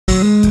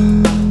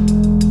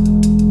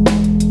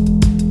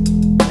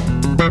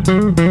Hello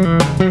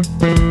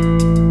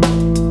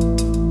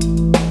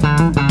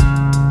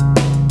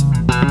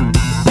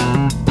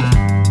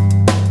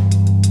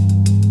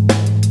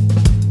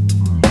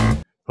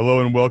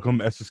and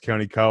welcome, Essex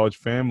County College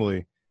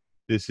family.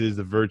 This is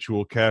the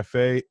Virtual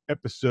Cafe,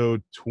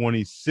 episode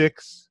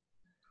 26.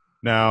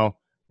 Now,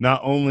 not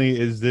only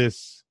is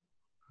this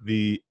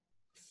the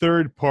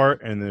third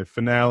part and the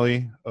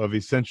finale of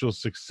Essential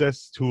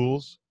Success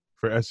Tools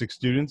for Essex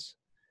students,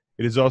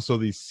 it is also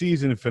the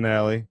season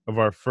finale of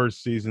our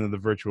first season of the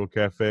Virtual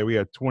Cafe. We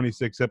had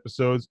 26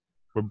 episodes.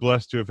 We're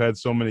blessed to have had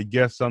so many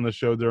guests on the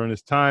show during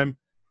this time,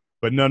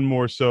 but none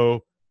more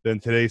so than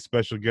today's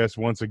special guest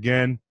once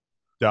again,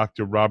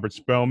 Dr. Robert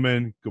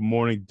Spellman. Good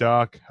morning,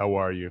 Doc. How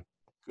are you?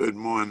 Good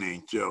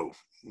morning, Joe.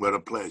 What a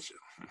pleasure.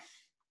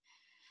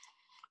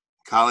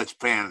 College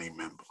family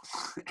members.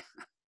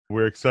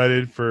 We're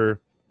excited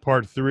for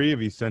part 3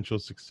 of Essential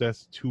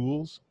Success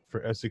Tools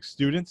for Essex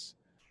students.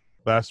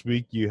 Last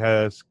week, you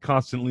had us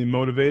constantly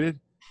motivated,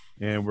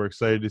 and we're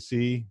excited to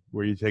see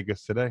where you take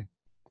us today.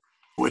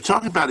 We're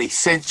talking about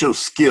essential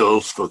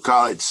skills for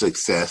college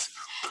success,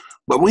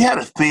 but we had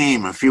a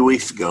theme a few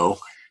weeks ago,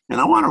 and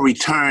I want to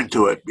return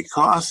to it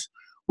because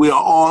we are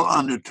all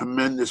under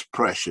tremendous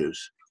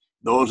pressures.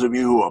 Those of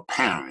you who are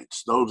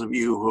parents, those of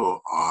you who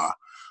are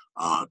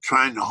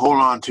trying to hold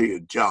on to your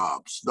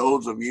jobs,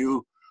 those of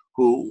you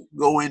who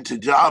go into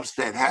jobs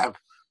that have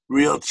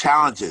real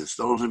challenges,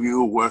 those of you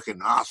who work in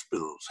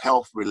hospitals,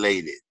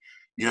 health-related,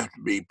 you have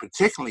to be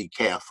particularly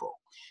careful.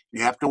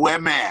 You have to wear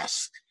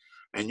masks,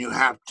 and you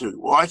have to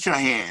wash your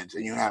hands,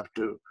 and you have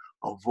to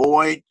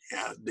avoid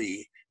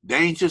the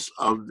dangers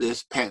of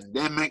this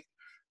pandemic,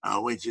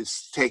 which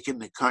is taking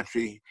the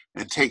country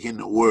and taking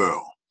the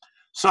world.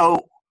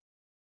 So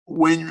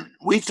when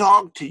we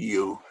talk to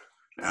you,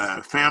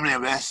 family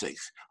of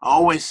Essex, I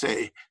always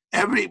say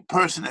every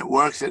person that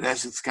works at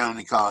Essex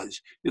County College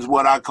is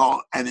what I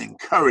call an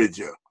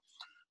encourager.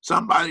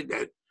 Somebody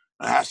that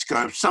has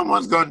to, if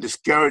someone's going to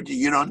discourage you,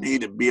 you don't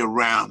need to be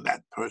around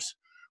that person.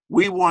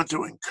 We want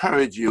to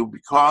encourage you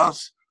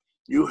because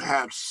you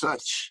have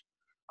such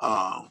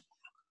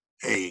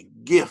a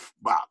gift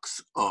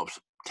box of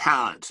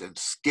talents and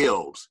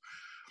skills.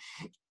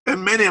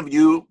 And many of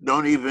you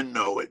don't even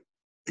know it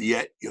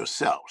yet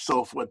yourself.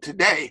 So for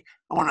today,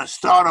 I want to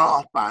start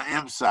off by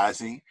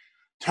emphasizing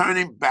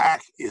turning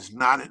back is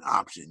not an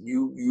option.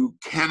 You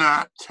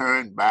cannot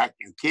turn back.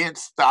 You can't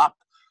stop.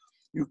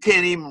 You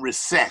can't even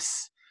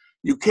recess.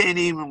 You can't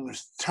even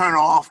turn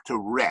off to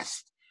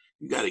rest.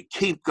 You got to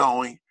keep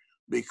going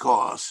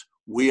because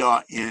we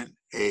are in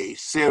a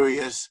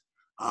serious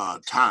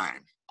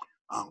time.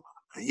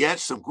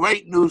 Yet some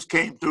great news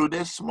came through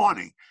this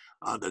morning.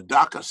 The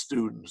DACA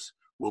students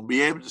will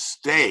be able to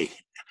stay,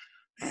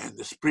 and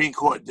the Supreme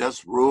Court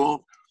just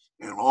ruled,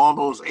 and all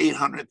those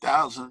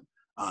 800,000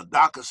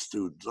 DACA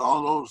students,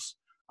 all those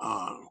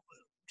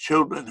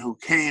children who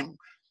came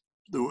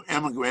through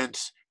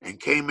immigrants and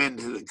came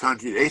into the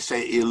country, they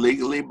say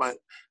illegally, but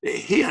they're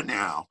here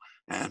now.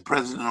 And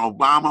President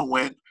Obama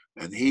went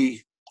and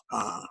he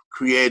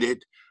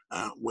created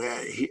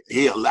where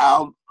he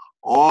allowed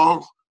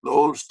all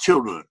those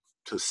children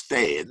to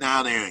stay. And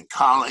now they're in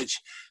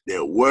college,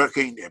 they're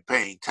working, they're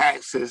paying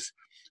taxes.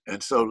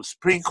 And so the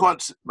Supreme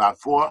Court, about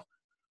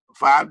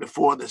 5 to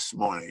 4 this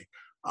morning,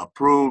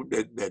 approved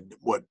that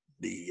what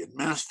the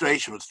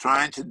administration was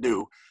trying to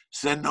do,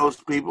 send those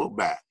people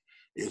back,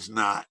 is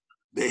not.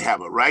 They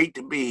have a right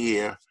to be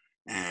here,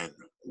 and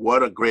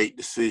what a great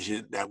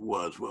decision that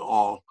was. We're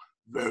all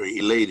very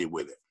elated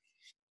with it.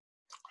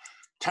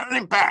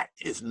 Turning back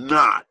is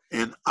not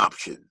an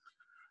option.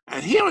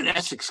 And here at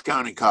Essex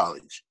County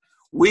College,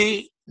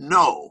 we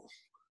know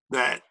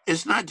that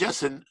it's not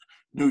just in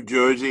New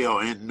Jersey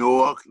or in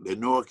Newark, the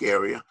Newark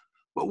area,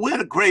 but we're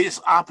the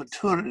greatest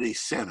opportunity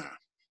center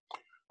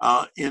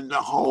in the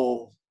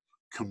whole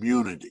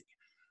community.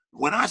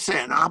 When I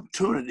say an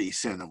opportunity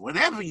center,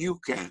 whenever you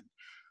can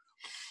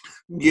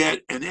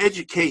get an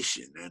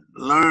education and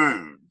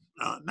learn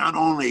not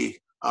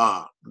only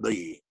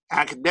the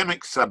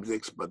academic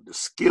subjects, but the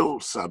skill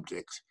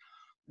subjects,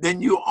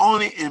 then you're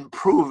only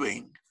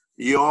improving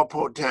your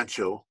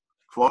potential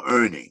for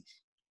earning.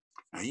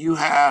 And you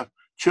have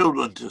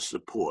children to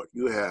support.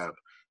 You have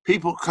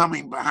people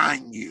coming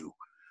behind you,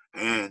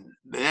 and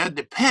they're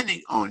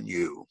depending on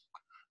you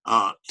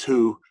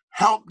to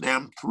help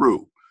them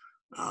through.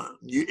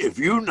 If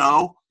you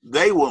know,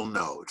 they will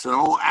know. It's an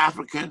old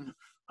African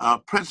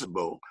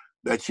principle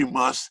that you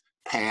must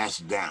pass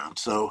down.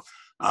 So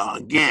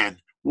again,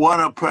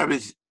 what a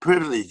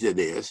privilege it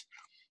is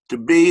to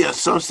be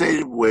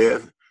associated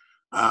with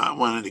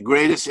one of the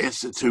greatest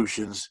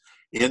institutions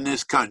in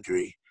this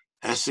country,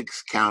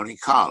 Essex County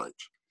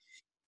College.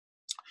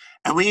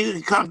 And when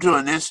you come to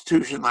an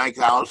institution like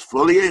ours,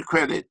 fully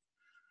accredited,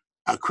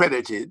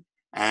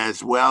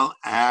 as well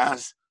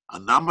as a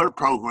number of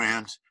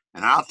programs,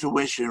 and our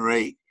tuition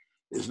rate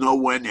is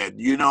nowhere near.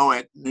 You know,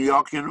 at New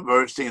York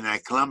University and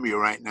at Columbia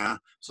right now,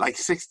 it's like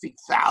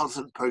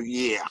 $60,000 per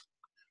year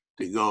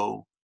to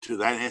go to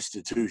that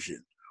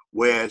institution,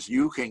 whereas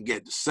you can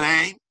get the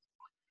same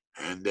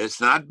And it's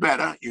not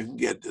better. You can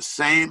get the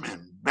same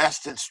and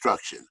best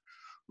instruction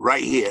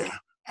right here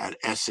at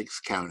Essex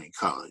County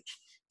College.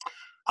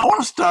 I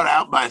want to start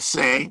out by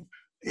saying,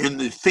 in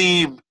the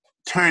theme,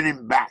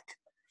 turning back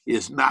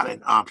is not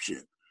an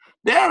option.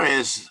 There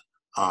is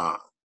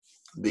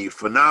the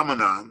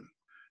phenomenon,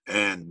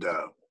 and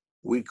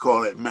we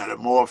call it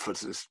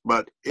metamorphosis,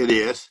 but it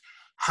is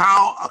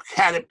how a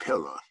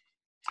caterpillar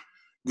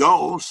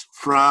goes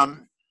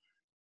from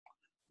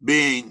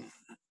being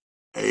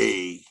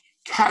a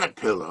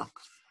caterpillar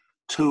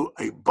to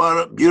a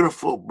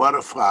beautiful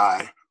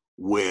butterfly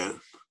with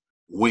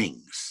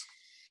wings.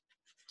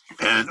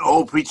 An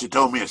old preacher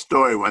told me a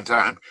story one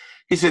time.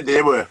 He said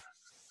there were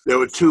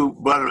two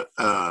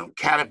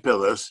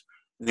caterpillars,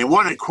 and they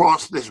wanted to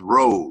cross this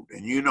road,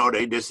 and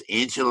they just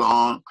inch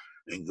along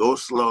and go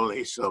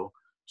slowly. So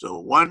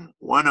one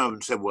of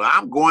them said, "Well,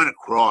 I'm going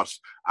across.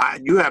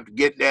 You have to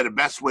get there the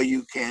best way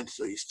you can."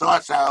 So he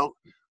starts out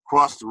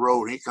across the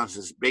road. Here comes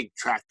this big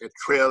tractor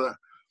trailer,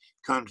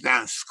 comes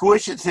down,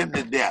 squishes him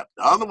to death.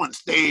 The other one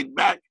stayed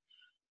back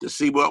to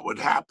see what would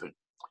happen.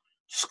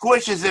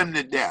 Squishes him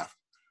to death.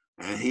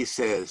 And he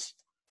says,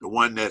 the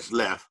one that's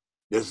left,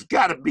 there's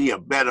got to be a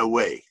better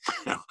way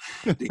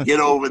to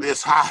get over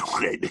this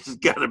highway. There's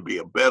got to be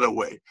a better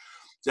way.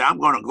 So I'm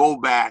going to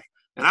go back,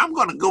 and I'm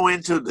going to go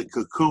into the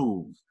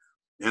cocoon,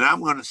 and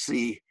I'm going to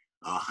see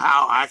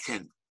how I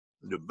can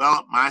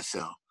develop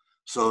myself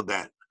so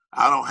that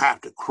I don't have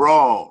to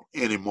crawl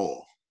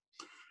anymore.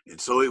 And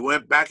so he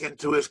went back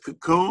into his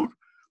cocoon,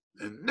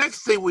 and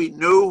next thing we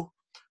knew,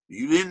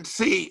 you didn't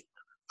see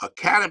a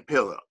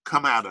caterpillar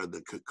come out of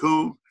the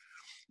cocoon.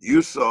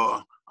 You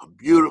saw a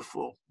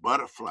beautiful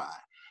butterfly,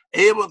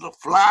 able to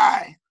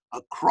fly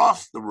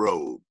across the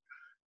road,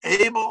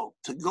 able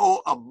to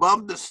go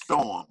above the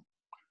storm.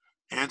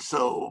 And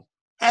so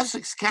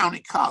Essex County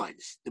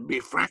College, to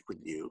be frank with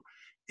you,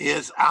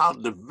 is our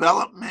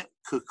development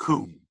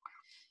cocoon.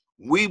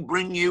 We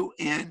bring you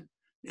in.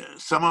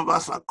 Some of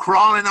us are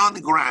crawling on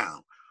the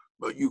ground,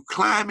 but you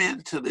climb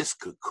into this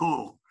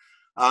cocoon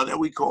that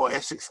we call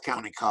Essex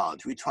County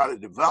College. We try to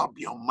develop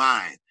your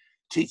mind,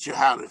 teach you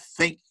how to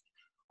think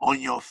on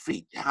your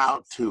feet,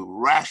 how to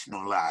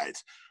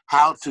rationalize,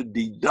 how to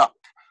deduct,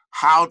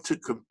 how to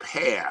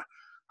compare,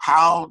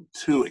 how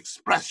to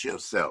express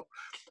yourself,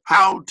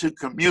 how to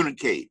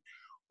communicate.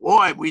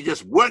 Boy, we're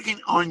just working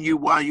on you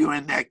while you're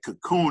in that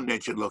cocoon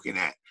that you're looking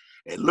at.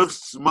 It looks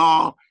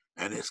small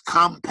and it's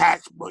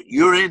compact, but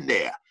you're in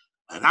there.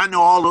 And I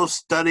know all those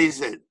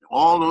studies and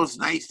all those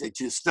nights that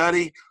you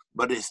study,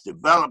 but it's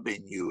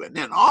developing you. And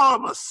then all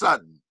of a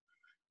sudden,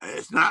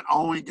 it's not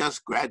only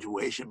just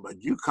graduation, but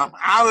you come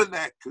out of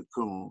that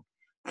cocoon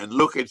and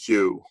look at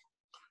you,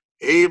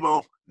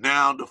 able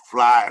now to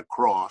fly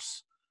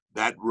across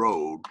that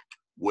road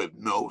with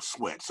no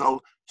sweat.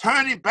 So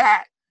turning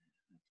back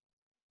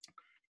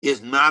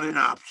is not an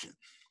option.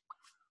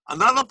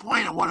 Another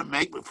point I want to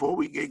make before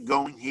we get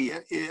going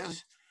here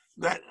is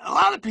that a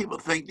lot of people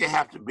think they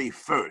have to be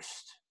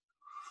first.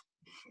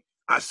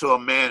 I saw a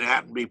man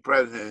happen to be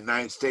president of the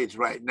United States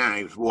right now.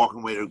 He was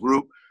walking with a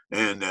group,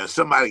 and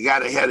somebody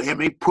got ahead of him.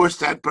 He pushed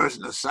that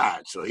person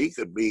aside so he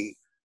could be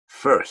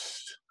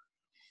first.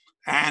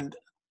 And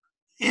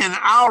in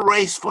our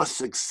race for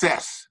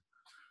success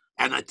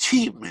and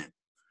achievement,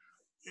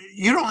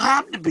 you don't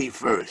have to be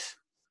first,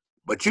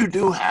 but you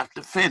do have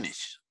to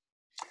finish.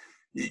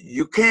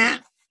 You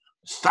can't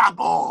stop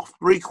off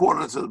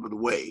 3/4 of the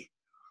way.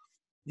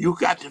 You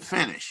got to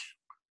finish.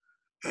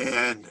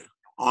 And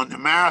on the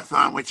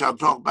marathon, which I'll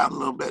talk about a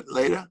little bit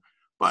later,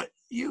 but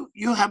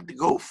you have to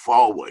go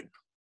forward,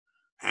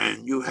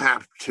 and you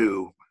have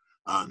to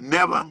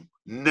never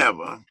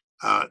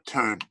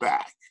turn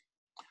back.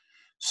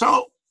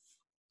 So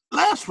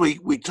last week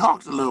we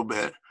talked a little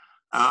bit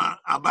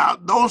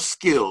about those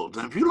skills.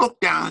 And if you look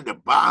down at the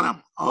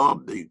bottom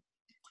of the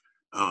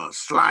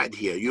slide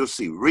here, you'll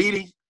see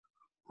reading,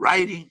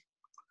 writing,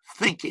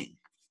 thinking,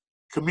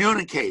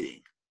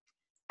 communicating,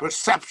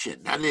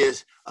 perception, that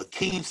is a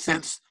keen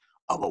sense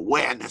of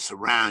awareness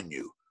around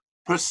you,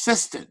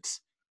 persistence,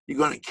 you're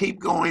going to keep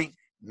going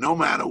no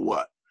matter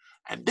what.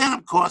 And then,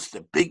 of course,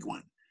 the big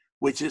one,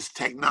 which is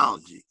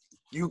technology.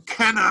 You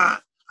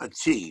cannot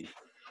achieve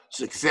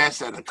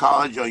success at a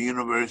college or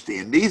university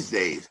in these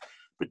days,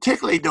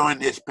 particularly during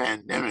this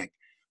pandemic,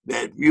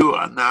 that you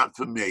are not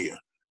familiar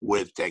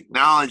with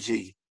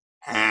technology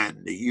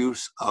and the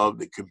use of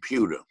the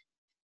computer.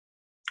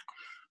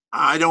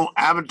 I don't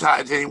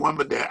advertise anyone,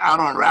 but they're out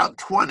on Route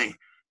 20.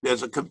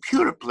 There's a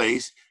computer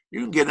place.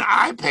 You can get an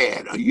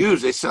iPad or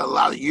use. They sell a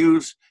lot of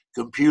used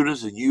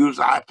computers and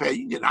used iPad. You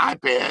can get an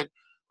iPad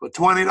for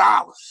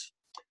 $20.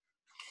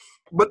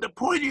 But the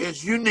point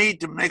is, you need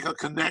to make a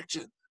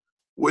connection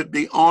with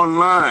the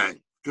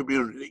online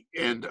community.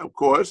 And of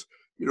course,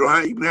 you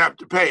don't even have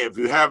to pay. If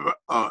you have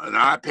an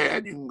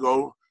iPad, you can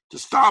go to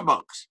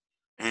Starbucks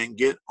and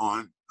get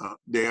on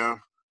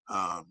their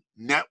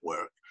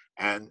network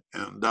and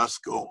thus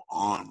go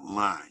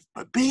online.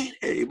 But being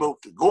able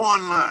to go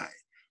online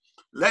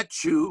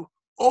lets you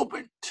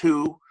open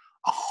to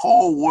a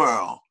whole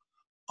world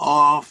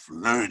of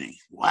learning.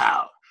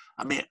 Wow.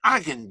 I mean,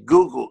 I can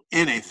Google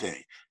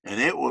anything and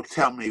it will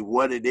tell me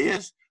what it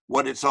is,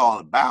 what it's all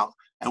about,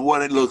 and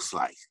what it looks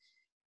like.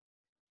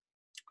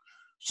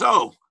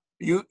 So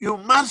you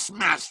must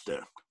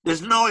master.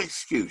 There's no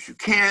excuse. You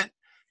can't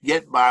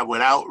get by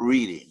without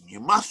reading.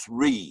 You must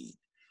read.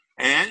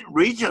 And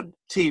read your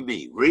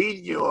TV,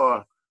 read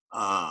your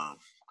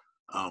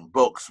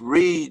books,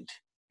 read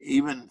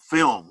even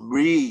film,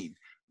 read.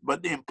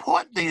 But the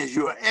important thing is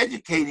you're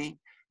educating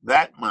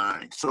that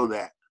mind so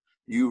that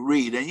you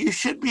read. And you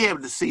should be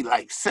able to see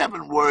like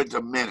 7 words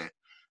a minute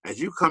as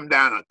you come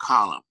down a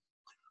column.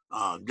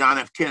 John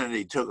F.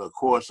 Kennedy took a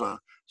course on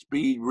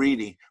speed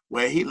reading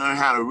where he learned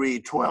how to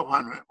read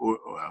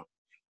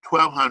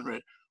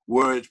 1,200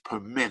 words per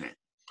minute.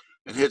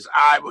 And his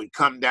eye would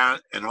come down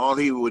and all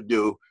he would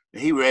do,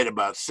 and he read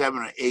about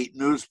 7 or 8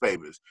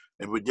 newspapers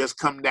and would just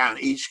come down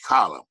each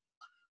column.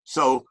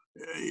 So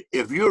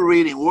if you're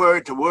reading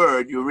word to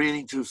word, you're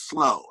reading too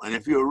slow. And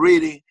if you're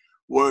reading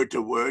word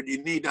to word,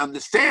 you need to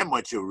understand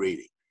what you're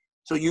reading.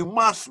 So you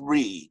must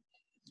read.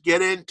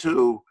 Get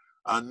into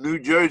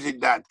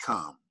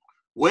NewJersey.com.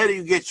 Where do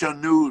you get your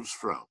news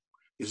from?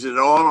 Is it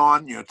all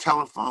on your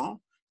telephone?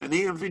 And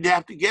even if you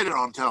have to get it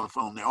on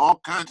telephone, there are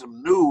all kinds of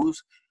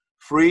news,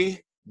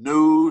 free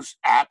news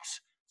apps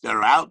that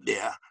are out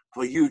there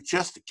for you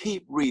just to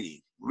keep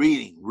reading.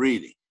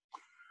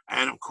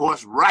 And of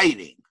course,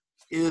 writing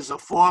is a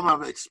form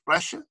of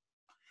expression.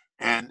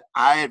 And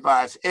I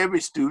advise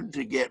every student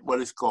to get what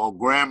is called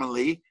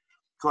Grammarly,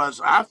 because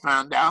I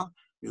found out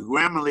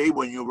Grammarly,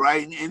 when you're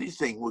writing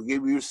anything, will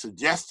give you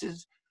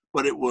suggestions,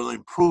 but it will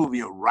improve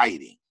your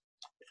writing.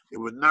 It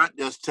will not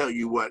just tell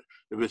you what,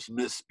 if it's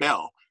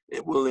misspelled,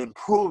 it will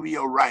improve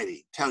your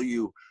writing, tell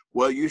you,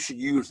 well, you should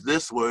use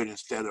this word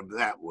instead of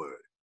that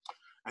word.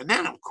 And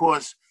then, of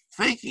course,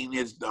 thinking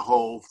is the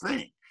whole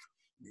thing.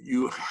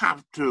 You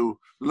have to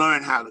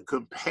learn how to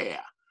compare.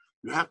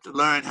 You have to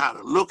learn how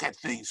to look at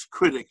things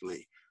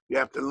critically. You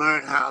have to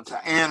learn how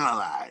to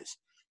analyze.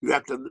 You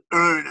have to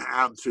learn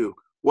how to,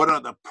 what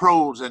are the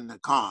pros and the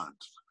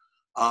cons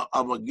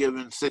of a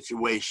given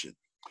situation.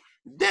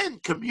 Then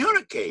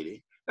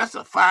communicating, that's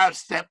a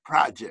 5-step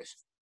project.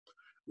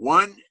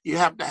 1, you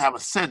have to have a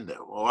sender,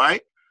 all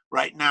right?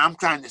 Right now, I'm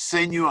trying to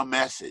send you a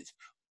message.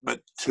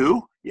 But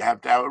 2, you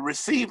have to have a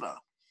receiver.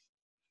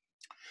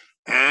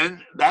 And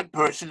that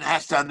person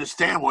has to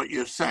understand what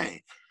you're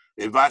saying.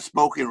 If I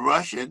spoke in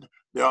Russian,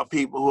 there are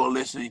people who are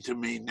listening to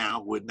me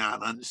now would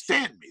not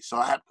understand me. So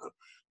I have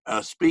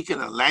to speak in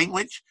a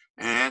language.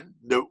 And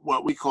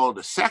what we call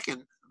the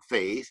second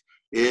phase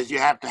is you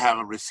have to have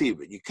a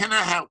receiver. You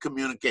cannot have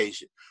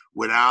communication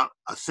without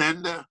a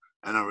sender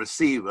and a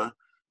receiver.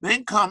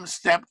 Then comes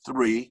step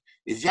 3,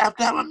 is you have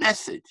to have a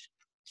message.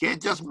 You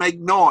can't just make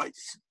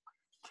noise.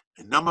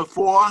 And number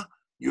 4,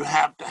 you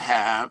have to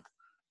have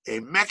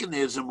a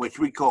mechanism which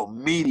we call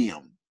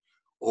medium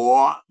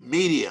or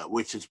media,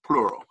 which is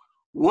plural.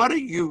 What do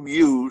you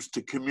use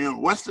to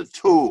communicate? What's the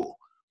tool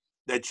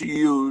that you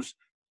use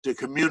to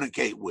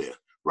communicate with?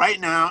 Right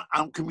now,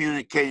 I'm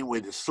communicating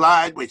with a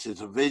slide, which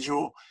is a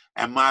visual,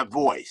 and my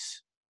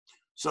voice.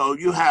 So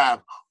you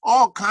have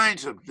all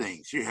kinds of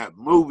things. You have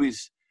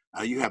movies,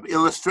 you have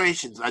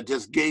illustrations I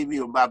just gave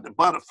you about the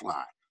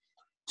butterfly.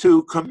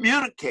 To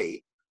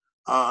communicate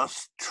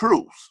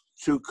truths,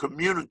 to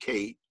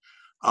communicate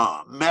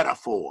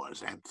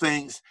metaphors and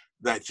things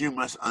that you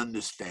must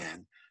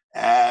understand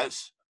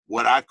as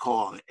what I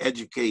call an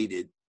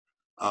educated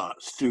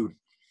student.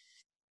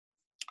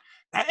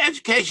 Now,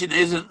 education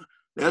isn't,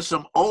 there's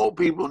some old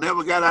people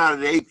never got out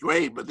of the 8th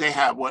grade, but they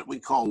have what we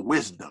call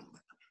wisdom.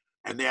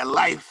 And their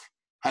life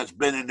has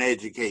been in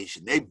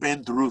education. They've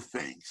been through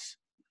things.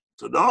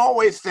 So don't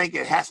always think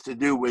it has to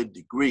do with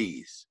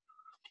degrees.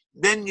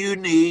 Then you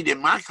need,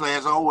 in my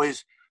class,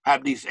 always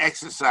have these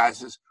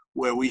exercises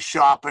where we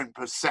sharpen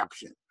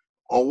perception,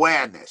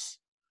 awareness.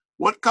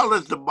 What color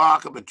is the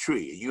bark of a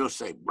tree? And you'll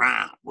say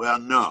brown. Well,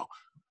 no.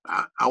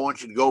 I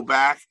want you to go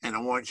back and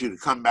I want you to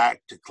come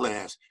back to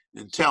class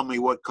and tell me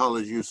what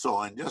colors you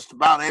saw. And just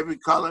about every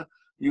color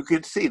you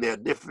can see, there are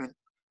different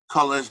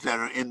colors that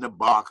are in the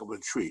bark of a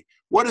tree.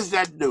 What does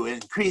that do?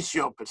 Increase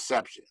your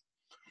perception.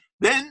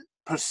 Then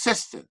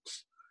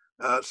persistence.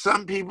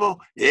 Some people,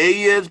 there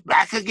he is,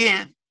 back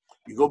again.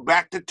 You go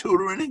back to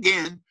tutoring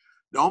again.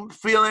 Don't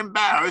feel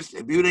embarrassed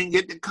if you didn't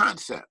get the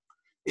concept.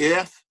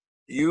 If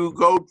you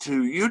go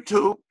to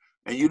YouTube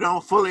and you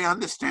don't fully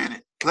understand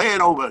it, play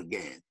it over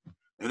again.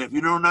 And if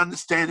you don't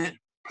understand it,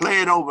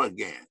 play it over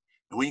again.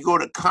 And when you go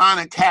to Khan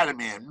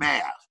Academy in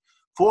math,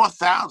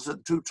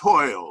 4,000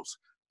 tutorials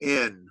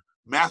in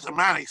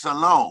mathematics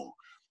alone.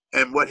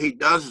 And what he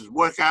does is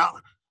work out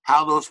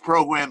how those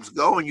programs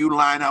go, and you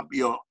line up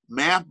your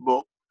math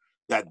book,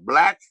 that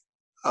black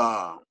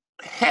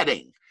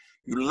heading.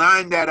 You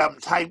line that up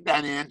and type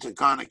that into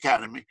Khan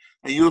Academy,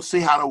 and you'll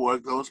see how to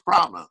work those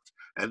problems.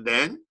 And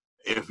then,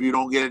 if you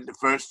don't get it the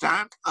first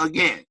time,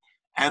 again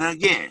and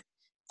again.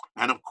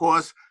 And of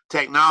course,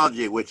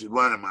 technology, which is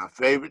one of my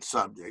favorite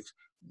subjects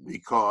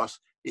because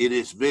it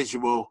is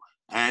visual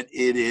and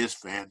it is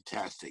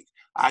fantastic.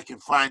 I can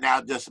find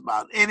out just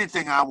about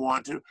anything I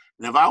want to.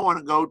 And if I want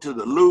to go to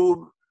the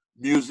Louvre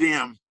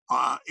Museum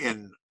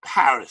in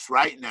Paris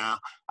right now,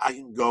 I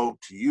can go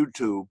to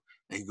YouTube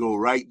and go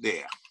right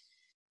there.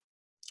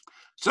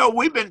 So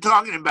we've been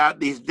talking about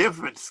these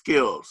different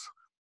skills.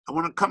 I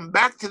want to come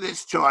back to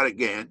this chart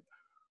again,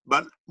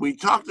 but we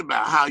talked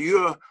about how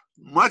you're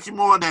much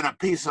more than a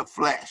piece of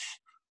flesh.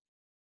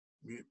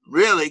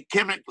 Really,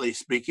 chemically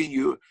speaking,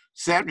 you're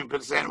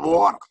 70%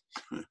 water,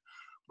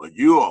 but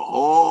you're a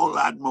whole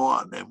lot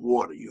more than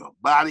water. Your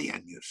body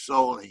and your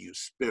soul and your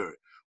spirit.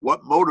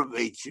 What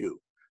motivates you?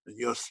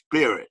 Your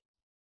spirit.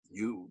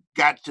 You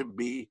got to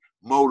be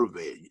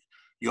motivated.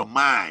 Your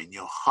mind,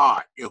 your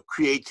heart, your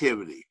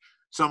creativity.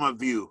 Some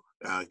of you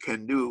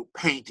can do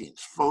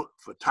paintings,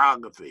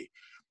 photography.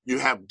 You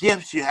have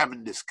gifts you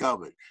haven't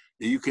discovered.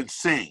 You can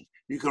sing.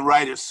 You can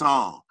write a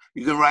song.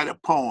 You can write a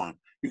poem.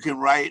 You can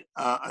write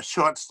a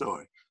short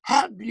story.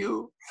 Have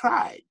you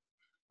tried?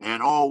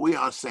 And all we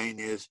are saying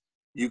is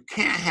you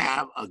can't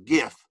have a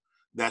gift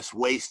that's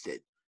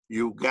wasted.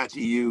 You got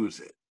to use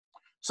it.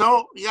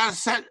 So you got to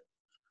set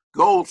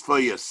goals for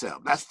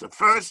yourself. That's the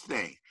first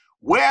thing.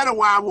 Where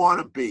do I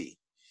want to be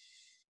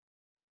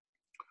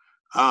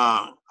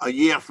a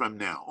year from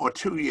now or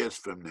 2 years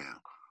from now?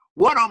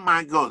 What are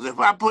my goals? If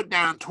I put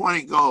down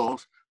 20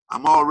 goals,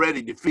 I'm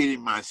already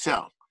defeating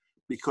myself,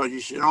 because you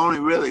should only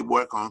really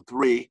work on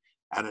 3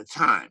 at a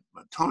time.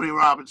 But Tony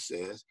Robbins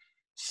says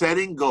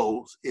setting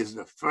goals is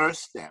the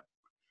first step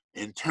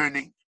in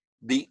turning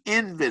the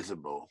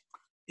invisible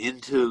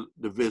into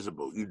the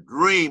visible. You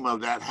dream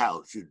of that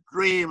house, you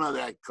dream of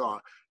that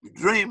car, you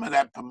dream of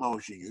that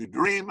promotion, you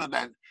dream of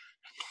that.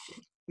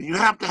 You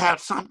have to have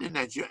something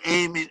that you're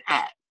aiming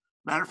at.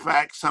 Matter of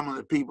fact, some of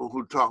the people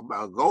who talk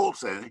about goal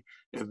setting,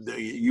 if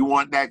you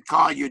want that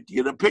car, you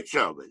get a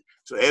picture of it.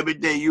 So every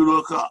day you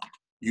look up,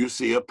 you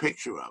see a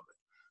picture of it.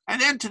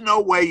 And then to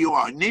know where you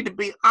are, you need to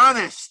be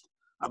honest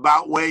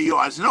about where you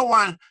are. There's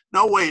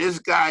no way this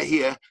guy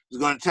here is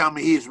going to tell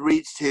me he's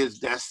reached his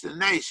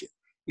destination.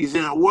 He's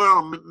in a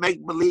world of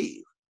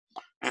make-believe.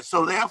 And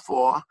so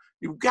therefore,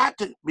 you've got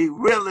to be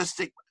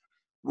realistic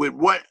with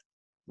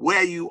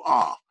where you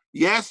are.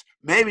 Yes,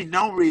 maybe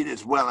don't read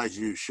as well as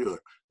you should,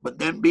 but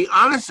then be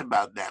honest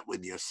about that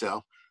with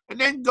yourself, and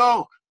then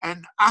go.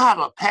 And I have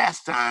a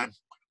pastime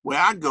where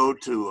I go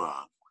to,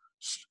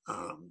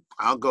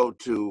 I'll go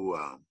to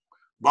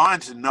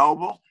Barnes and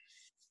Noble,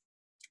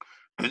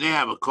 and they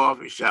have a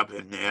coffee shop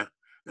in there,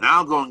 and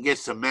I'll go and get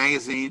some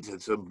magazines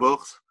and some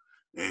books,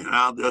 and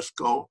I'll just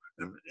go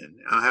and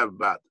I'll have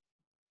about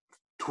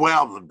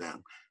 12 of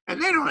them.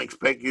 And they don't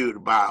expect you to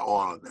buy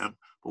all of them.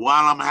 But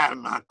while I'm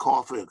having my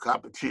coffee or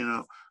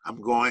cappuccino,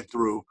 I'm going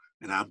through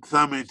and I'm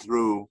thumbing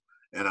through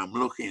and I'm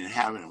looking and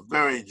having a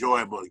very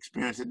enjoyable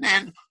experience. And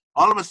then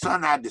all of a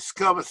sudden I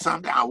discover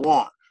something I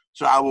want.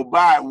 So I will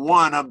buy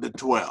 1 of the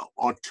 12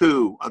 or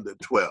 2 of the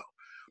 12.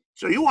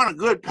 So you want a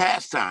good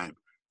pastime,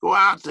 go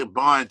out to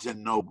Barnes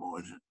and Noble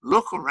and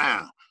look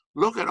around.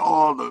 Look at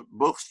all the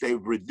books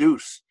they've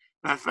reduced.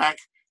 Matter of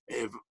fact,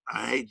 if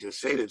I hate to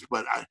say this,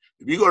 but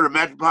if you go to the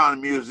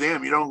Metropolitan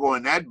Museum, you don't go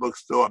in that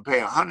bookstore and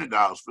pay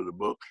 $100 for the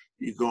book.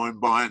 You go in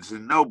Barnes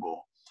and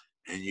Noble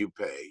and you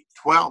pay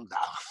 $12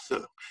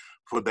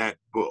 for that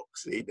book.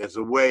 See, there's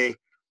a way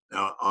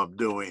of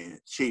doing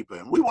it cheaper.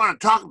 And we want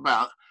to talk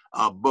about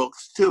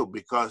books too,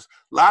 because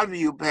a lot of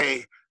you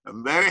pay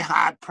very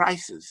high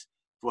prices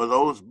for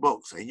those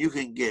books. And you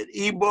can get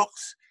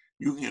ebooks,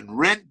 you can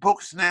rent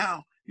books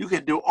now, you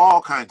can do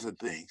all kinds of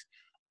things,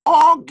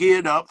 all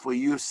geared up for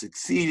you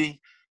succeeding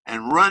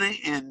and running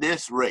in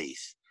this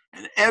race.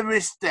 And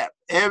every step,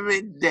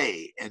 every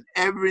day, and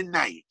every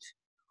night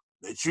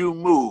that you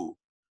move,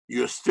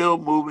 you're still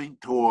moving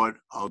toward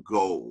a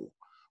goal.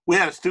 We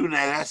had a student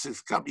at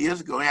Essex a couple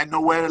years ago. He had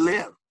nowhere to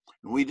live.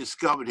 And we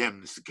discovered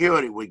him. The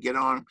security would get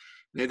on him.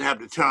 They'd have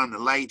to turn on the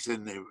lights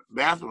in the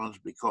bathrooms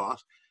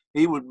because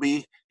he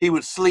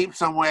would sleep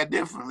somewhere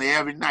differently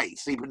every night.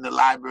 Sleep in the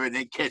library, and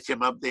they'd catch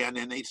him up there, and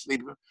then they'd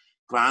sleep him,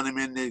 find him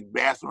in the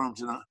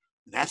bathrooms. And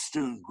that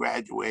student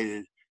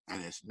graduated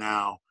and is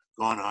now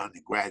going on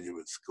to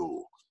graduate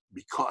school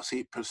because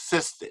he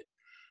persisted.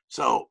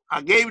 So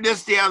I gave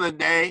this the other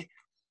day.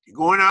 You're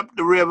going up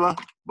the river,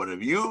 but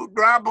if you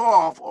drop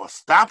off or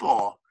stop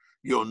off,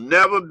 you'll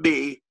never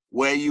be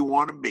where you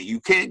want to be.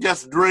 You can't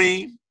just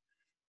dream.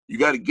 You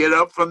got to get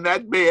up from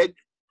that bed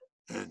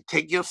and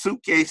take your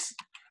suitcase,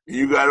 and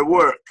you got to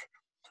work.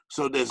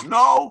 So there's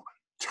no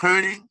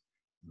turning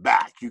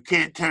back. You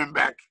can't turn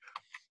back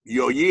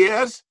your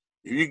years.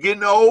 If you're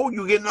getting old,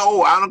 you're getting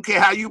old. I don't care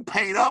how you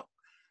paint up,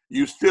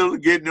 you're still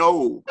getting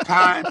old.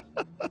 Time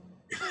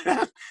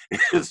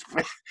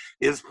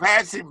is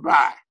passing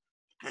by.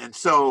 And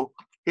so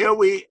here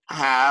we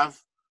have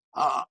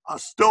a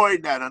story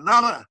that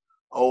another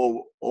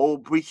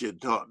old preacher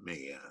taught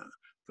me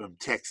from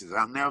Texas.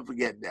 I'll never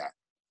forget that.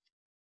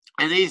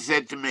 And he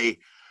said to me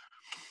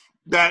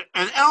that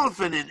an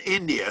elephant in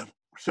India,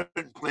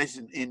 certain place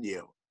in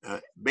India,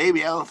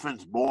 baby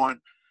elephants born,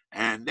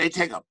 and they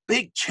take a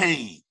big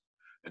chain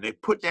and they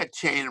put that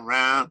chain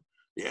around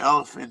the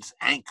elephant's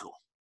ankle.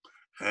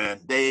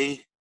 and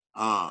they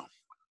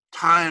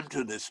tie him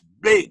to this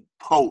big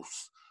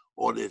post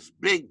or this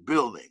big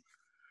building.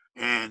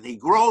 And he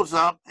grows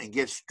up and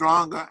gets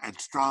stronger and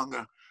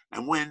stronger.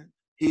 And when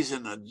he's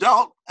an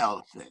adult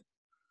elephant,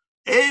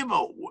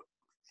 able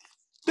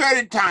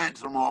 30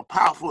 times more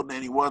powerful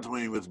than he was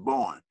when he was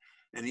born,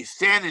 and he's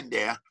standing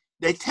there,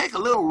 they take a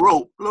little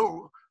rope,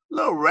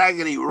 little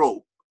raggedy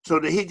rope, so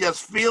that he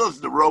just feels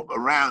the rope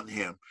around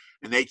him,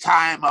 and they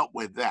tie him up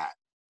with that.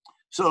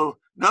 So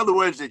in other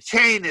words, the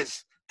chain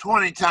is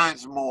 20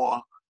 times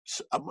more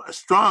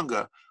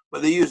stronger,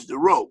 but they use the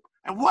rope.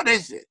 And what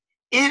is it?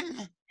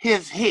 In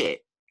his head,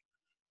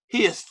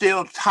 he is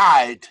still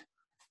tied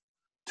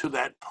to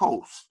that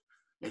post.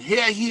 And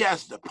here he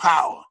has the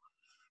power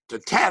to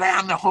tear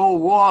down the whole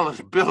wall of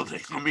the building.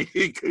 I mean,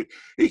 he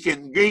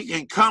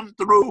can come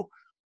through.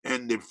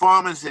 And the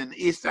farmers in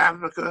East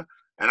Africa,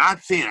 and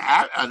I've seen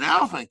an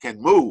elephant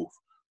can move.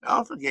 An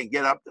elephant can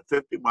get up to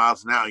 50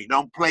 miles an hour. You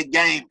don't play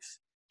games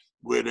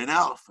with an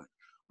elephant,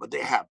 but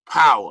they have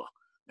power.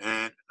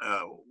 And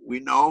we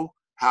know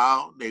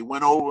how they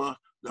went over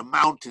the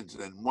mountains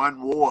and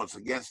won wars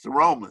against the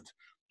Romans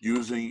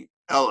using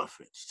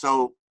elephants.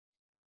 So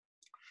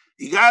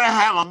you got to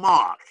have a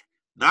mark,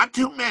 not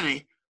too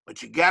many,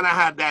 but you got to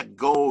have that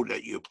goal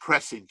that you're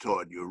pressing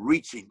toward, you're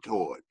reaching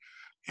toward,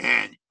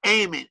 and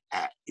aiming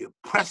at. You're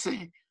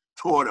pressing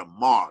toward a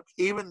mark.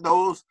 Even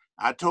those,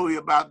 I told you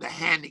about the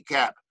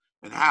handicap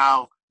and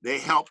how they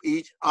help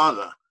each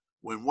other.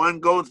 When one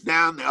goes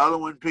down, the other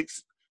one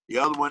picks the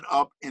other one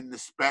up in the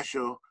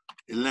Special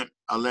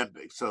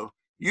Olympics. So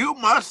you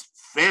must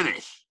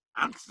finish.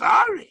 I'm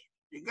sorry.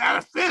 You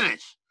got to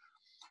finish.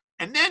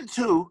 And then,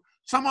 too,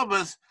 some of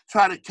us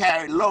try to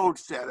carry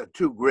loads that are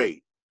too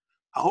great.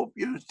 I hope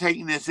you're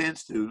taking this in,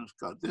 students,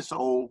 because this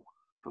old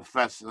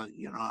professor,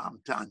 you know, I'm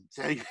trying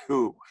to tell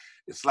you,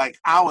 it's like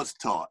I was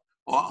taught.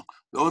 Or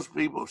those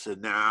people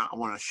said, nah, I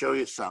want to show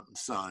you something,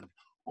 son,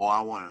 or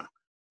I want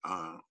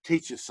to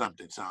teach you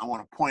something, son. I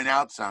want to point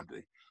out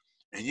something.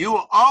 And you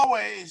will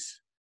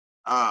always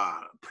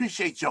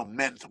appreciate your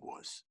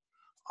mentors.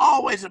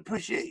 Always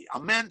appreciate a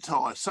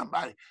mentor,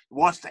 somebody who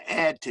wants to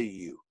add to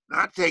you,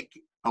 not take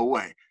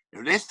away.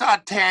 If they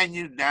start tearing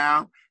you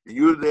down and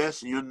you're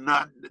this and you're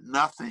not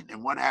nothing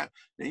and what have,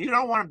 then you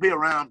don't want to be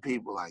around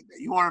people like that.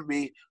 You want to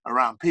be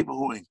around people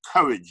who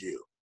encourage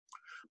you.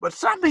 But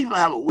some people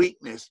have a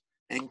weakness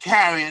in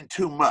carrying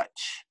too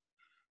much,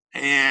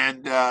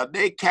 and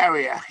they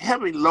carry a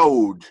heavy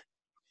load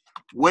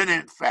when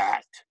in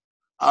fact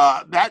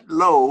that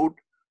load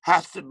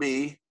has to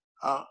be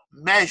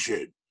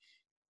measured.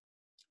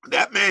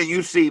 That man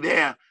you see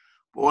there,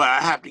 boy,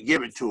 I have to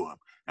give it to him.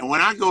 And when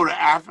I go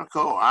to Africa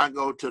or I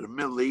go to the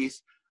Middle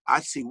East, I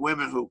see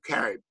women who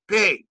carry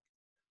big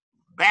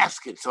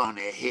baskets on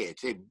their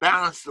heads. They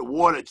balance the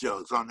water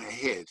jugs on their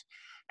heads,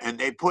 and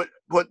they put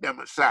them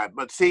aside.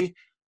 But see,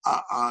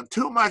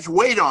 too much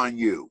weight on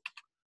you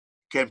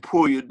can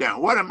pull you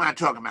down. What am I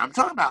talking about? I'm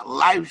talking about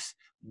life's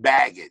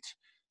baggage.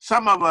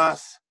 Some of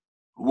us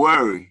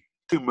worry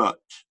too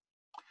much.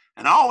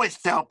 And I always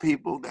tell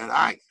people that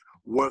I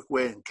work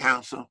with and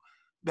counsel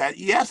that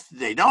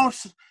yesterday,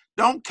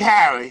 don't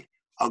carry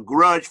a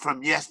grudge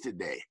from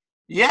yesterday.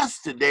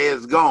 Yesterday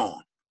is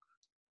gone.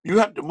 You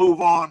have to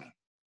move on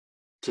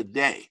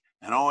today.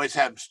 And I always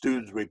have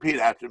students repeat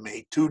after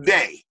me,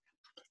 today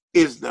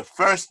is the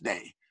first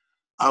day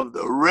of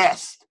the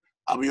rest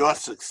of your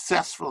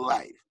successful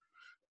life.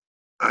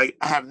 I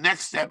have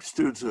next step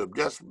students who have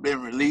just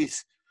been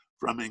released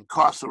from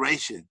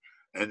incarceration,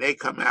 and they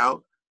come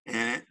out,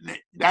 and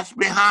that's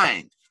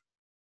behind.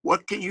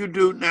 What can you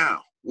do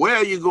now? Where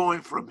are you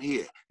going from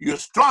here? You're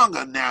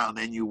stronger now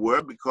than you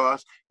were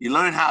because you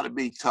learn how to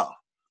be tough.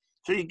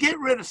 So you get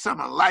rid of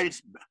some of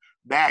life's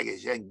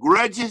baggage and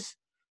grudges,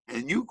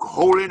 and you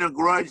holding a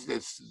grudge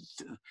that's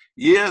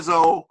years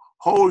old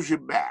holds you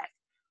back.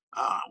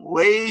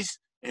 Ways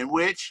in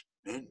which,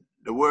 and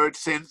the word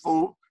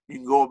sinful, you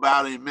can go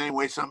about it in many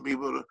ways, some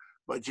people,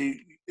 but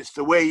it's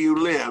the way you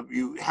live.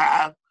 You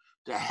have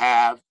to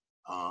have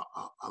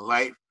a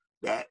life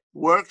that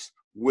works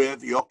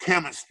with your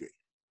chemistry.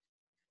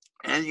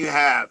 And you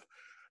have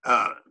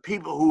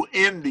people who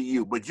envy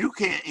you, but you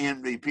can't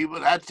envy people.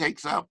 That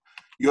takes up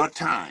your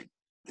time.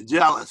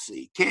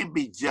 Jealousy, can't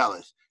be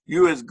jealous.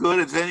 You're as good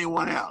as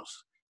anyone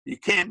else. You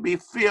can't be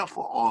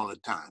fearful all the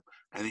time.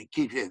 And it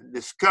keeps you in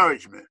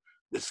discouragement.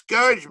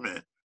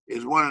 Discouragement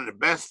is one of the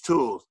best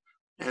tools.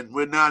 And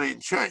we're not in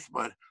church,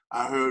 but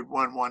I heard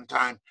one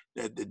time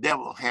that the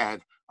devil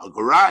had a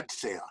garage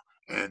sale,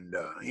 and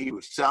he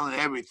was selling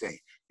everything.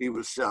 He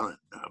was selling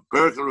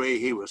burglary.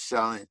 He was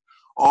selling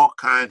all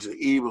kinds of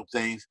evil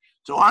things.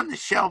 So on the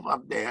shelf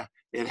up there,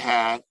 it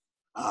had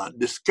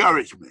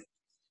discouragement.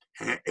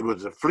 It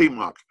was a flea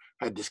market,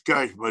 had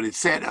discouragement, but it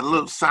said a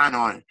little sign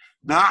on it,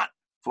 not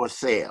for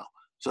sale.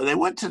 So they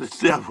went to the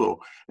devil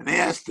and they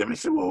asked him, he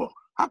said, well,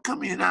 how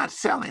come you're not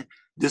selling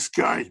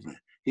discouragement?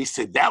 He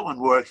said, that one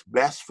works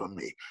best for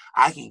me.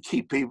 I can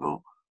keep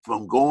people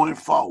from going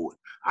forward.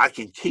 I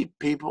can keep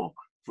people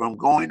from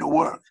going to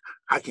work.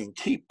 I can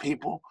keep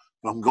people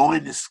from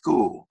going to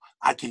school.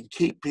 I can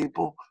keep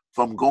people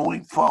from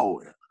going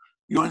forward.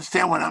 You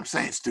understand what I'm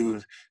saying,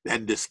 students?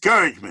 That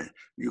discouragement,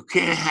 you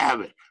can't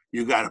have it.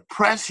 You got to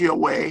press your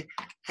way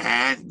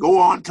and go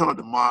on toward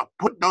the mark.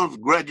 Put those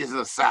grudges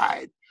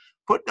aside.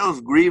 Put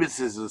those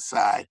grievances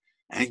aside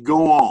and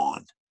go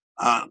on,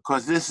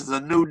 because this is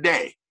a new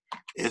day.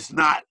 It's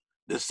not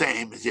the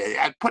same as yesterday.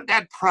 I put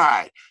that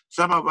pride.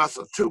 Some of us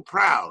are too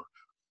proud,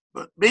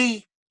 but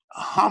be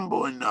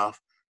humble enough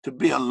to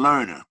be a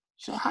learner.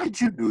 So how'd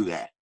you do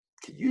that?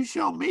 Can you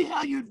show me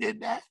how you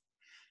did that?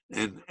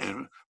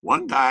 And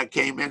one guy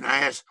came in and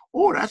asked,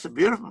 oh, that's a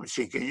beautiful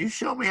machine. Can you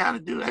show me how to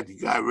do that? The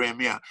guy ran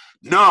me out.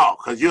 No,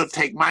 because you'll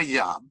take my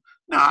job.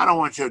 No, I don't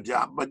want your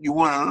job, but you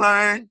want to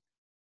learn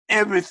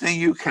everything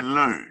you can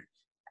learn.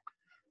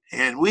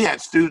 And we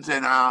had students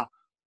in our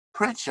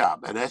print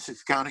shop at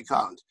Essex County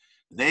College.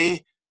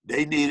 They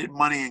needed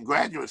money in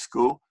graduate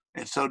school,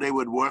 and so they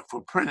would work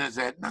for printers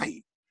at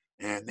night,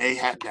 and they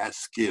had that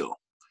skill.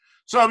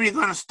 So if you're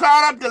going to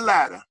start up the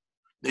ladder,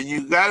 then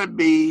you got to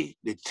be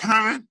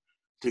determined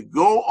to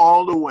go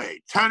all the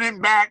way. Turning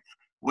back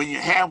when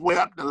you're halfway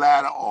up the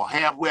ladder or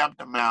halfway up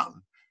the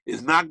mountain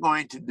is not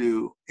going to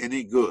do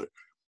any good.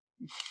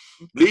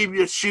 Leave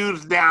your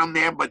shoes down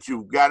there, but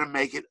you've got to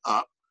make it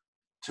up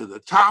to the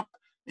top,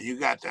 and you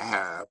got to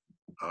have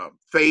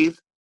faith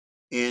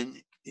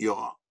in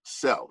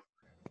yourself.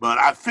 But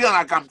I feel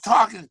like I'm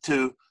talking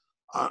to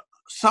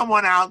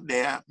someone out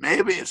there.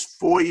 Maybe it's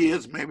 4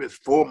 years, maybe it's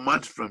 4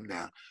 months from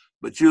now,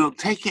 but you'll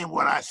take in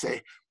what I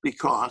say,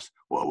 because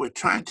what we're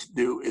trying to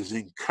do is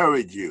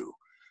encourage you.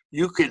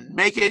 You can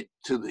make it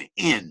to the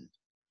end.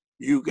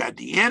 You got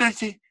the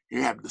energy,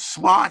 you have the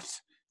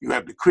smarts, you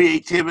have the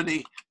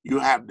creativity, you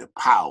have the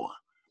power.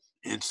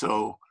 And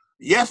so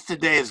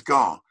yesterday is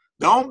gone.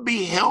 Don't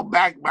be held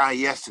back by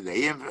yesterday.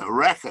 Even a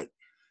record,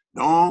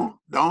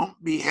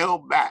 don't be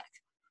held back.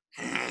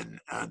 And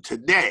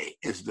today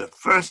is the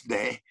first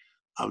day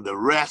of the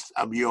rest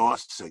of your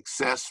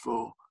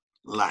successful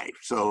life.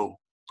 So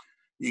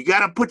you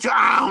got to put your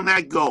eye on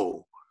that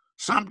goal,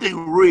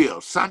 something real,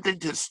 something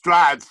to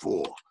strive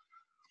for,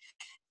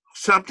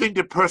 something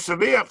to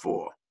persevere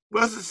for.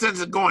 What's the sense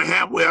of going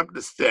halfway up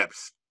the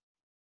steps?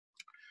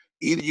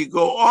 Either you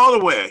go all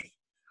the way.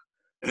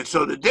 And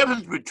so the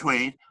difference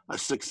between a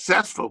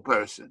successful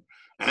person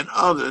and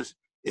others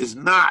is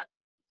not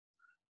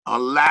a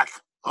lack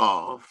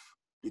of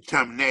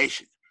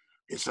determination.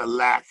 It's a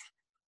lack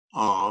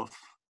of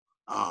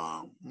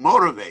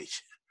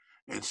motivation.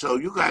 And so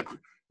you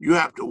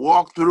have to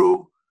walk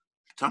through.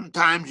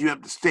 Sometimes you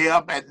have to stay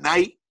up at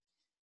night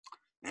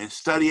and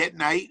study at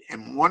night.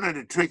 And one of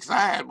the tricks I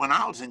had when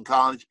I was in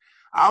college,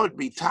 I would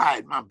be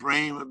tired. My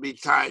brain would be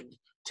tired,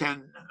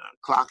 10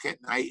 o'clock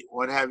at night,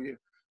 what have you.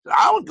 So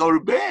I would go to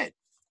bed,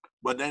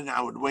 but then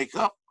I would wake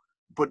up,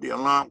 put the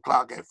alarm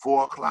clock at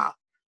 4 o'clock,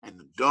 and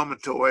the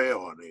dormitory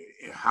or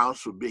the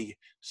house would be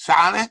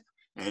silent,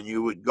 and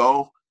you would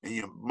go, and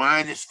your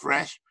mind is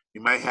fresh.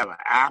 You might have an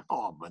apple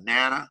or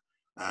banana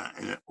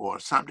or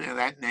something of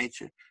that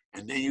nature,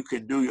 and then you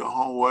can do your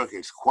homework.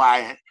 It's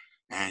quiet,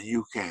 and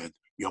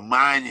your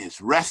mind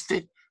is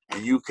rested,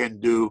 and you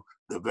can do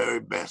the very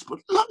best. But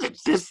look at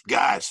this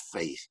guy's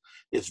face.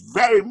 It's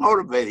very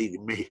motivating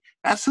to me.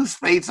 That's whose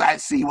face I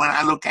see when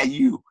I look at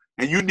you,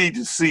 and you need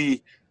to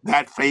see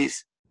that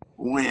face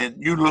when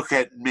you look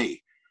at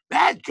me.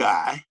 That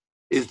guy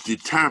is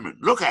determined.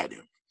 Look at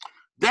him.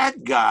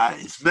 That guy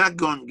is not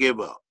going to give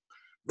up.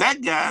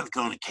 That guy's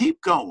going to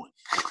keep going.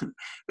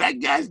 That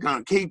guy's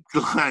going to keep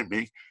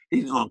climbing.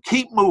 He's going to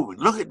keep moving.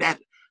 Look at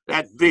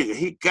that vigor.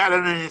 He got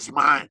it in his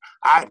mind.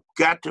 I've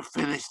got to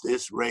finish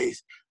this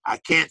race. I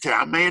can't tell.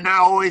 I may not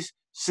always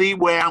see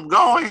where I'm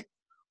going,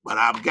 but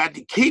I've got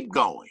to keep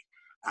going.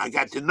 I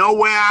got to know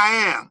where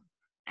I am.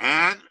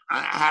 And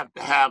I have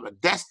to have a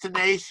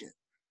destination.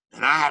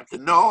 And I have to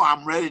know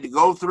I'm ready to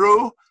go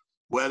through,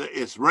 whether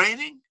it's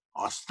raining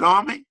or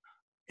storming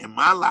in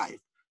my life.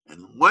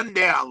 And one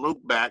day I'll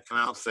look back and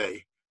I'll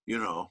say,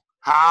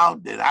 how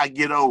did I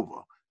get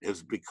over?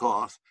 It's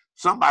because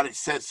somebody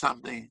said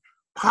something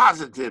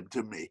positive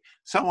to me.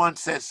 Someone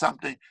said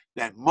something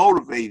that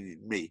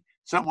motivated me.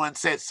 Someone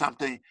said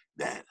something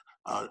that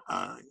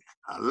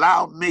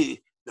allowed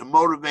me the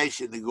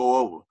motivation to go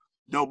over.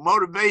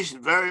 Motivation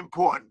is very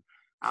important.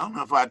 I don't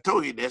know if I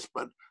told you this,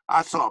 but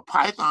I saw a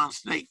python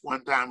snake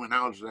one time when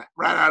I was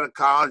right out of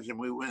college, and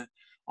we went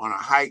on a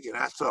hike, and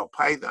I saw a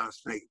python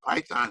snake.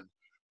 Python,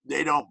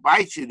 they don't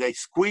bite you, they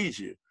squeeze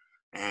you.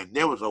 And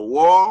there was a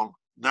wall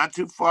not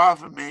too far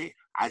from me.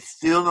 I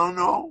still don't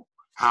know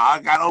how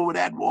I got over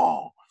that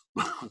wall.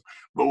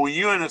 But when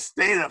you're in a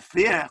state of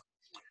fear,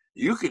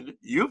 you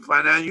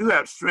find out you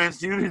have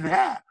strengths you didn't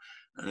have.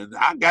 And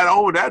I got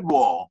over that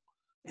wall.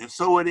 And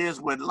so it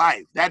is with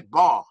life. That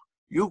bar,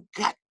 you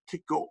got to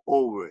go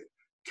over it.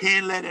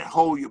 Can't let it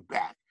hold you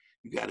back.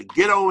 You got to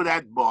get over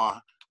that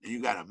bar, and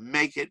you got to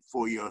make it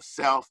for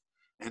yourself.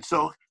 And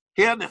so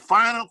here are the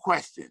final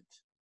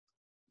questions.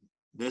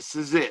 This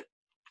is it.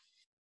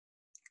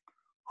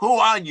 Who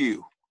are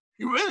you?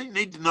 You really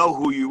need to know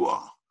who you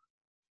are.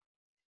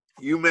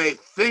 you may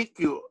think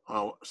you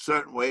are a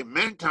certain way.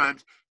 Many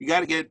times you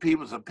got to get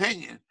people's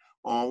opinion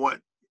on what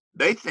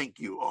they think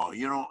you are.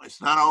 You know,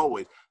 it's not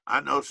always. I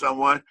know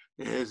someone,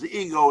 his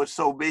ego is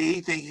so big,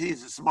 he thinks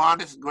he's the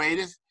smartest,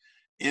 greatest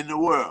in the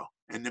world.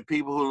 And the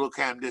people who look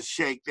at him just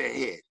shake their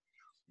head.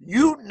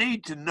 You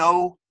need to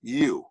know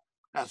you.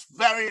 That's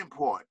very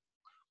important.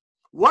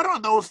 What are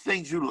those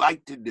things you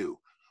like to do?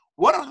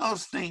 What are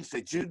those things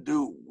that you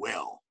do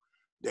well,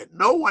 that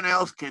no one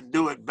else can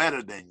do it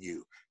better than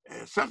you?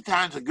 And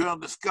sometimes a girl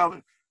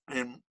discovered,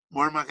 and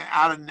one of my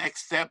out of the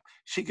next step,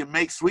 she can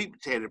make sweet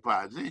potato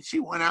pies. And she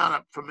went out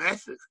up from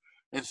Essex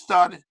and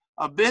started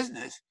a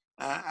business,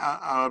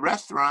 a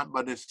restaurant,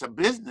 but it's a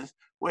business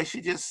where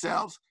she just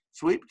sells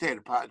sweet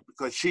potato pies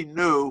because she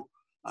knew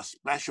a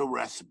special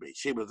recipe.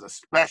 She was a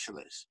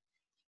specialist.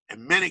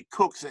 And many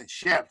cooks and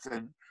chefs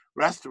and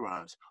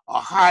restaurants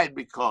are hired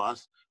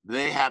because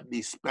they have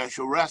these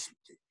special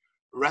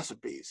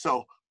recipes.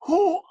 So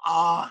who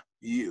are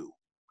you?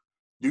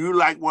 Do you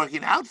like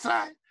working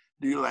outside?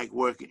 Do you like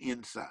working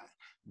inside?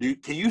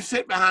 Can you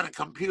sit behind a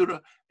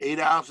computer 8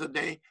 hours a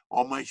day,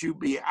 or must you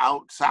be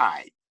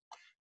outside?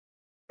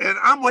 And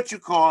I'm what you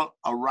call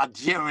a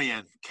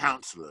Rogerian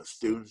counselor,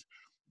 students.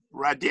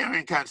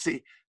 Rogerian counselor,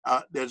 see,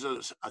 there's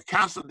a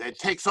counselor that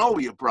takes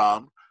over your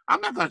problem.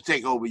 I'm not going to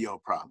take over your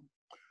problem.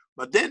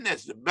 But then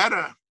there's the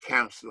better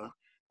counselor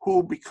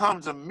who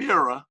becomes a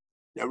mirror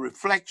that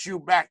reflects you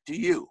back to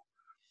you.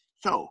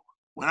 So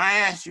when I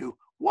ask you,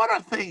 what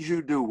are things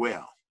you do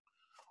well?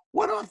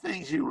 What are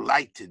things you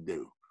like to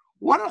do?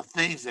 What are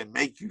things that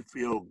make you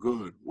feel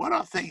good? What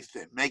are things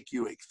that make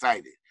you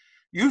excited?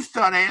 You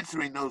start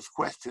answering those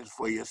questions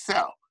for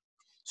yourself.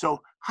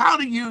 So how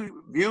do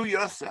you view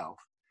yourself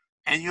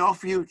and your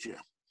future?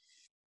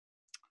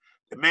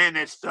 The man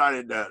that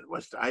started,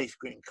 what's the ice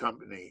cream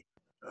company?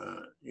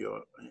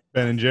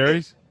 Ben and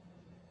Jerry's?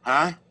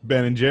 Huh?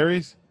 Ben and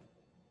Jerry's?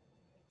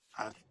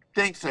 I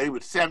think so. He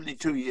was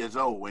 72 years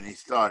old when he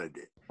started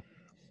it.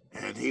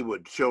 And he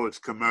would show his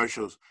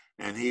commercials,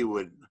 and he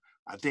would,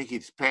 I think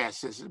he's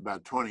passed this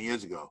about 20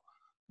 years ago.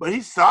 But he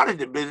started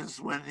the business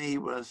when he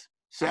was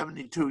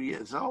 72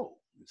 years old,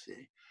 you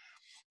see.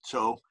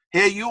 So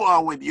here you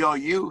are with your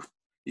youth.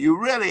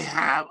 You really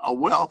have a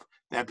wealth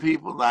that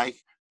people like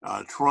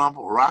Trump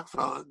or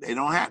Rockefeller, they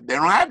don't have. They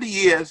don't have the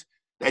years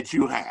that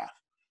you have.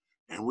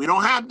 And we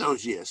don't have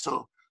those years.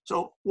 So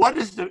what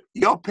is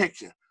your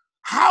picture?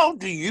 How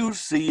do you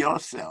see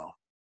yourself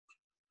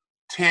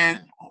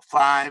 10 or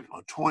 5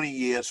 or 20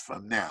 years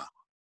from now?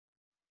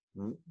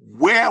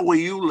 Where will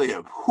you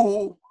live?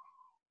 Who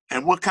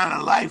and what kind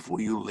of life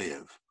will you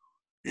live?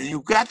 And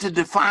you've got to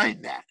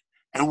define that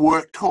and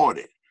work toward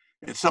it.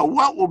 And so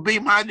what will be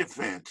my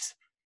defense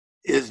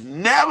is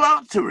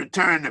never to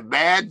return to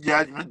bad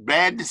judgment,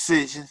 bad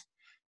decisions,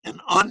 and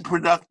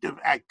unproductive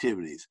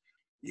activities.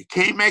 You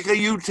can't make a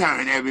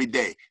U-turn every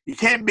day. You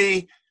can't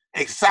be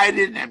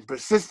excited and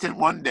persistent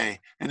one day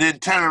and then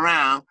turn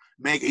around,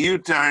 make a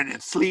U-turn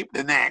and sleep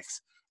the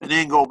next, and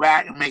then go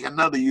back and make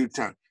another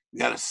U-turn. You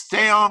got to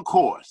stay on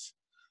course,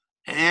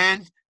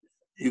 and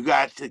you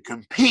got to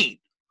compete.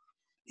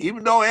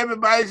 Even though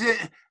everybody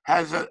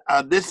has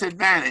a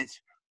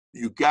disadvantage,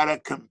 you got to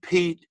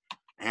compete,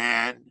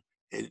 and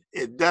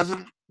it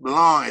doesn't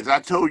belong. As I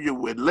told you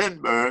with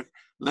Lindbergh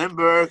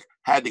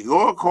had to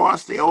go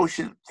across the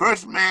ocean,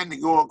 first man to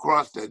go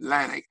across the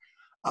Atlantic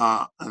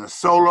on a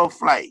solo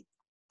flight.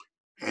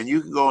 And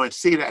you can go and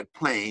see that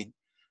plane,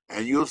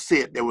 and you'll see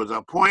it. There was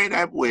a point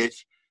at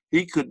which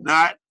he could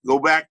not go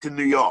back to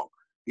New York.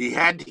 He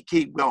had to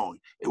keep going.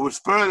 It was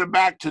further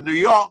back to New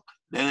York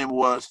than it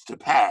was to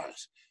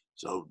Paris.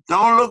 So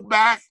don't look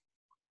back.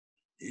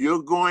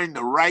 You're going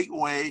the right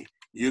way.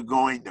 You're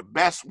going the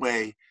best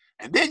way.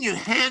 And then you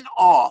hand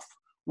off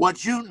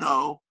what you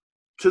know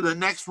to the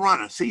next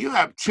runner. See, you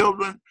have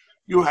children,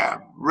 you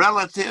have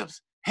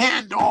relatives.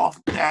 Hand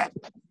off that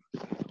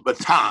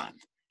baton.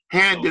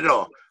 Hand it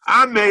off.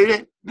 I made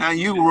it, now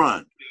you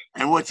run.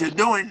 And what you're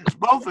doing is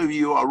both of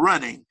you are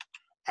running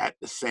at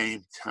the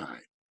same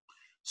time.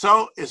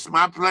 So it's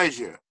my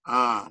pleasure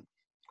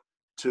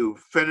to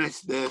finish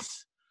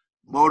this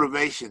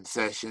motivation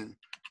session.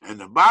 And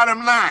the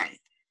bottom line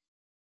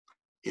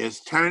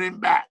is turning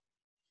back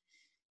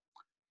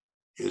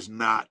is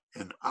not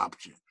an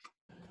option.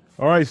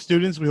 All right,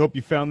 students, we hope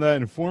you found that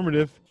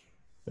informative.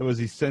 That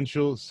was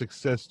Essential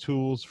Success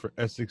Tools for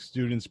Essex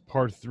Students,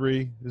 Part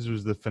 3. This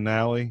was the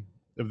finale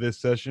of this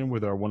session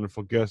with our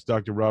wonderful guest,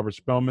 Dr. Robert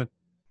Spellman.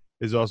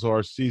 This is also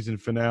our season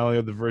finale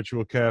of the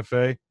Virtual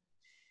Cafe.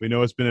 We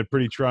know it's been a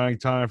pretty trying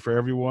time for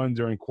everyone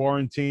during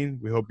quarantine.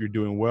 We hope you're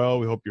doing well.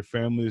 We hope your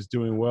family is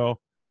doing well.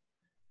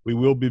 We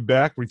will be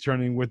back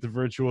returning with the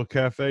Virtual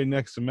Cafe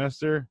next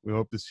semester. We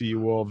hope to see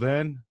you all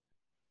then.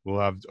 We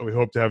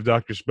hope to have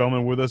Dr.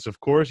 Spellman with us, of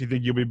course. You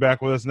think you'll be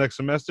back with us next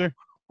semester?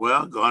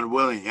 Well, God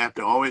willing. You have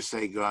to always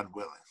say God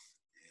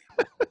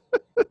willing.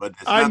 But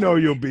I know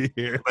you'll be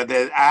here. But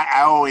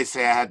I always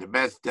say I had the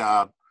best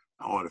job,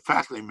 or the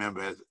faculty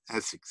member at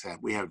Essex said,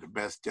 we have the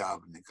best job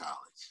in the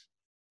college.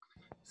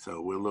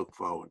 So we'll look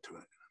forward to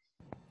it.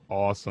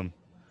 Awesome.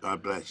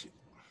 God bless you.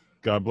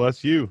 God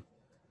bless you.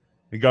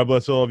 And God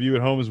bless all of you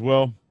at home as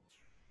well.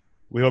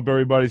 We hope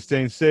everybody's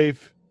staying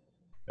safe.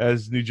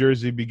 As New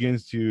Jersey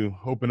begins to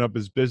open up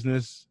its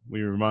business,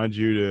 we remind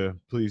you to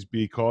please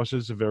be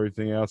cautious of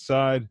everything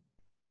outside.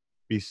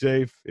 Be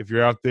safe. If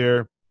you're out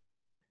there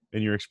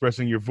and you're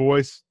expressing your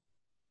voice,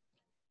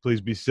 please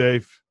be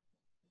safe.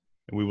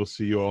 And we will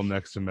see you all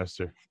next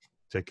semester.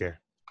 Take care.